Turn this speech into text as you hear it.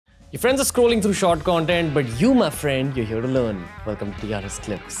Your friends are scrolling through short content, but you, my friend, you're here to learn. Welcome to TRS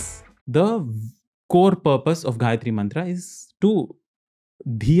Clips. The core purpose of Gayatri Mantra is to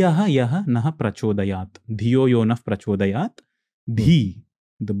Dhiyaha yaha naha prachodayat. Dhiyo yo naf prachodayat. Dhi,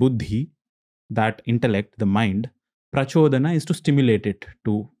 the buddhi, that intellect, the mind. Prachodana is to stimulate it,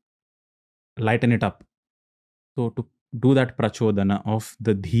 to lighten it up. So to do that prachodana of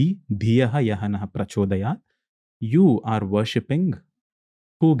the Dhiyaha yaha naha prachodayat, you are worshipping.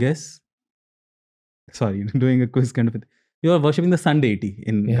 Who guess? Sorry, doing a quiz kind of thing. You are worshipping the sun deity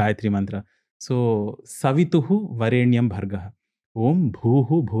in Gayatri Mantra. So, Savituhu Varenyam Bhargaha. Om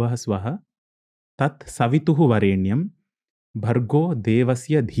Bhuhu Bhuvaha Swaha. Tat Savituhu Varenyam Bhargo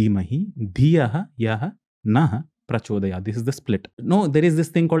Devasya Dhimahi Dhiyaha Yaha Naha Prachodaya. This is the split. No, there is this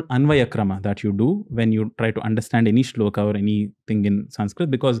thing called Anvayakrama that you do when you try to understand any shloka or anything in Sanskrit,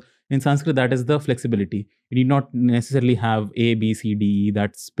 because in Sanskrit that is the flexibility. You need not necessarily have A, B, C, D, E,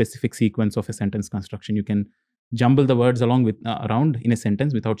 that specific sequence of a sentence construction. You can jumble the words along with around in a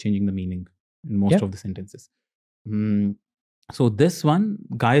sentence without changing the meaning in most of the sentences. So this one,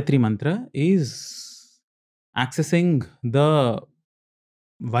 Gayatri Mantra, is accessing the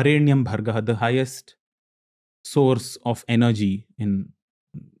Varenyam Bhargaha, the highest source of energy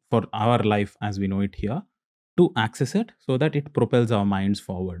for our life as we know it here, to access it so that it propels our minds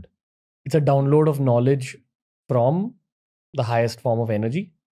forward. It's a download of knowledge from the highest form of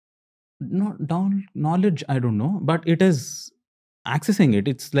energy. Not knowledge, I don't know, but it is accessing it.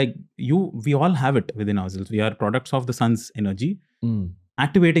 It's like we all have it within ourselves. We are products of the sun's energy,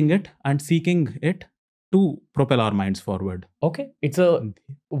 activating it and seeking it to propel our minds forward. Okay. It's a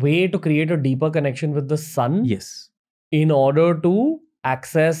way to create a deeper connection with the sun. Yes. In order to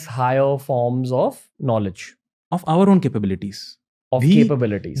access higher forms of knowledge. Of our own capabilities.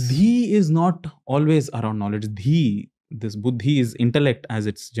 Capabilities. Dhi is not always around knowledge. This buddhi is intellect as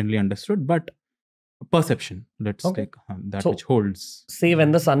it's generally understood, but perception. Let's take that which holds. Say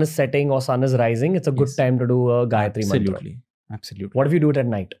when the sun is setting or sun is rising, it's a good time to do a Gayatri Mantra. Absolutely. What if you do it at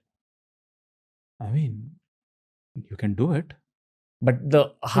night? I mean, you can do it. But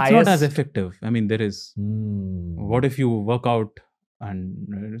the highest... It's not as effective. I mean, there is... What if you work out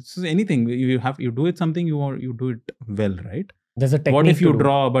and... It's anything. You do it something, you do it well, right? There's a technique. What if you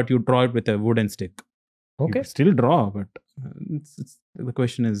draw, but you draw it with a wooden stick? Okay. You still draw, but the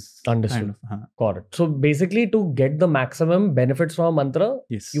question is... Understood. Got it. So basically, to get the maximum benefits from a mantra,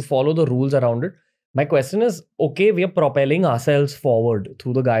 you follow the rules around it. My question is, okay, we are propelling ourselves forward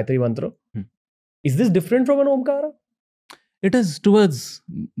through the Gayatri Mantra. Is this different from an Omkara? It is towards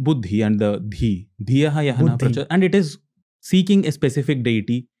buddhi and the dhi. Dhiyaha yahana prachodayat. And it is seeking a specific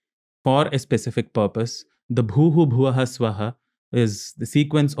deity for a specific purpose. The bhuhu bhuvaha swaha is the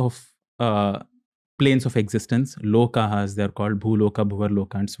sequence of planes of existence. Lokahas, they are called bhuloka,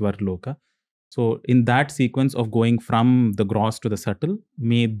 bhuvarloka and svarloka. So in that sequence of going from the gross to the subtle,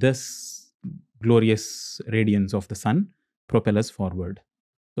 may this glorious radiance of the sun propel us forward.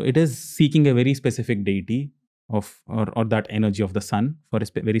 So it is seeking a very specific deity of or that energy of the sun for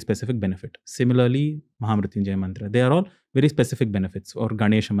a very specific benefit. Similarly, Mahamrityunjaya Mantra, they are all very specific benefits. Or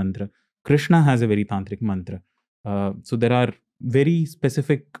Ganesha Mantra. Krishna has a very tantric mantra. So there are very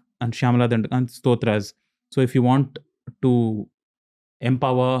specific and Shyamala and stotras. So if you want to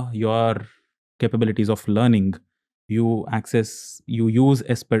empower your capabilities of learning, you use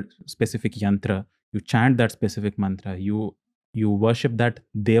a specific yantra, you chant that specific mantra, you worship that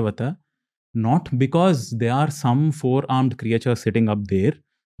devata, not because they are some four-armed creature sitting up there.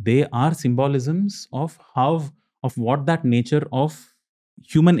 They are symbolisms of what that nature of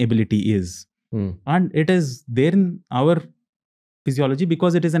human ability is. And it is there in our physiology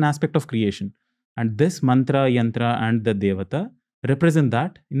because it is an aspect of creation. And this mantra, yantra and the devata represent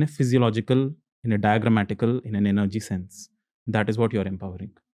that in a physiological, in a diagrammatical, in an energy sense. That is what you are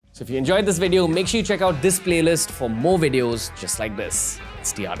empowering. So if you enjoyed this video, make sure you check out this playlist for more videos just like this.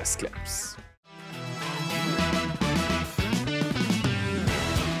 It's TRS Clips.